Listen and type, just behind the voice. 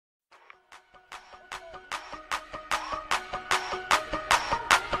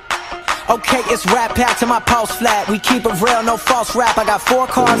Okay, it's rap pack to my pulse flat. We keep it real, no false rap. I got 4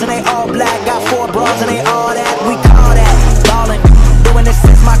 cars and they all black. Got 4 bras and they all that. We call that ballin'. Doing this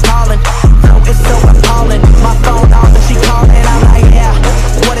is my calling. Flow is so appalling. My phone off and she calling. I'm like, yeah,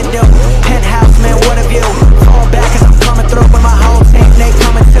 what it do? Penthouse, man, what a view. Fall back cause I'm coming through with my whole team. They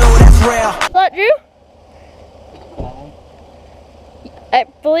coming too, that's real. What, Drew? I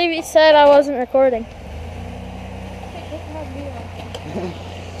believe you said I wasn't recording.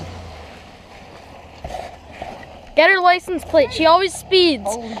 Get her license plate. She always speeds.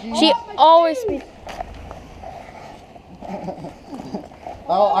 She always speeds.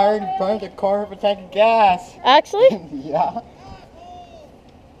 Oh, I already burned the car for taking gas. Actually? Yeah.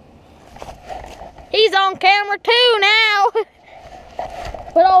 He's on camera too now.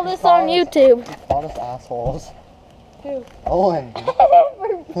 Put all this on YouTube. All us assholes. Who? Owen.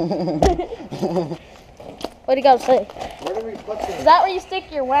 What do you gotta say? Where do we put this? Is that where you stick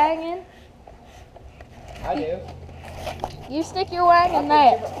your wang in? I do. You stick your wang in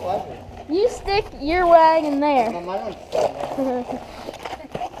there. You stick your wang in there. No, my one's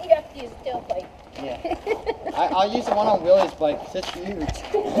You have to use a tailpipe. Yeah. I'll use the one on Willie's bike because it's huge.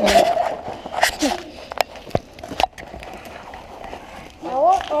 I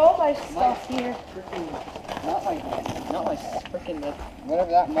want all my stuff here. Not my freaking,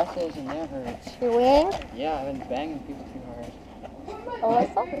 whatever that muscle is in there hurts. Your wing? Yeah, I've been banging people too hard. Oh, I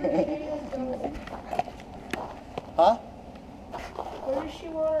saw. Huh? Where does she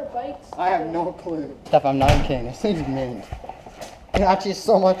want her bikes? I have no clue. Steph, I'm not even kidding. This thing's mint. It's actually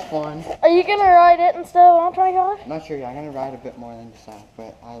so much fun. Are you gonna ride it instead of on my god? I'm not sure yet. I'm gonna ride a bit more than Steph,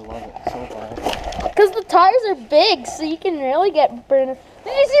 but I love it so far. Because the tires are big, so you can really get burned.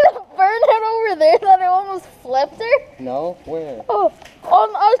 Did you see the burnout over there that I almost flipped her? No? Where? Oh, I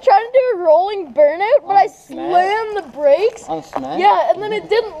was trying to do a rolling burnout, but I slammed the brakes. On cement? Yeah, and then it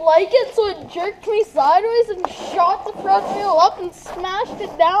didn't like it, so it jerked me sideways and shot the front wheel up and smashed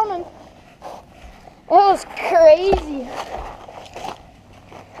it down, and it was crazy.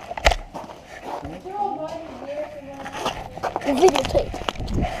 Videotape.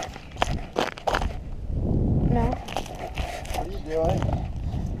 No. What are you doing?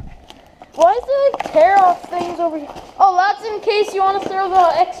 Why is there like tear off things over here? Oh, that's in case you want to throw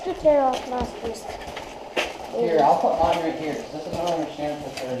the extra tear off masters. Here, I'll put mine right here. This is how I'm shampoo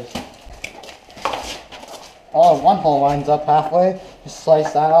first. Oh, one hole lines up halfway. Just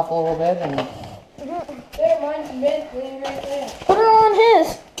slice that off a little bit and. There, mine's mint laying right there. Put her on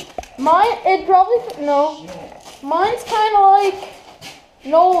his. Mine, it probably no. Mine's kind of like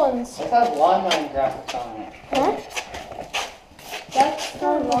Nolan's. It has lawnmower graphics on it. Huh? That's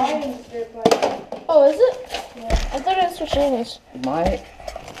for Ryan's dirt bike. Oh, is it? Yeah. I thought it was for Shane's. My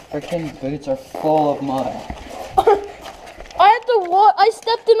freaking boots are full of mud. I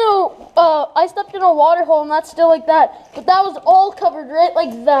stepped in a water hole and that's still like that. But that was all covered right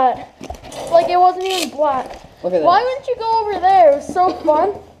like that. Like it wasn't even black. Look at Why that. wouldn't you go over there? It was so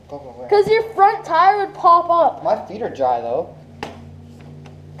fun. Because your front tire would pop up. My feet are dry though.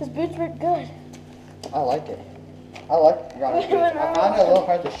 Because boots were good. I like it. I like riding boots. I found it a little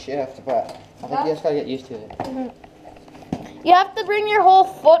hard to shift, but I think you just gotta get used to it. You have to bring your whole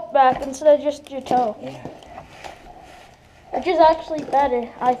foot back instead of just your toe. Yeah. Which is actually better,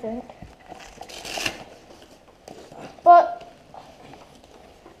 I think. But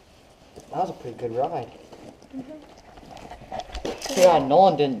that was a pretty good ride. Yeah,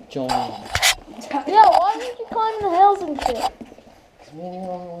 Nolan didn't join in. yeah, why didn't you climb the hills and shit? Because me and you are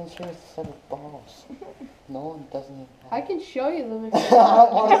the only ones here with a set of balls. Nolan doesn't even have. I can show you them if I you don't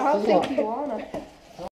want. want I to don't see think them. you wanna.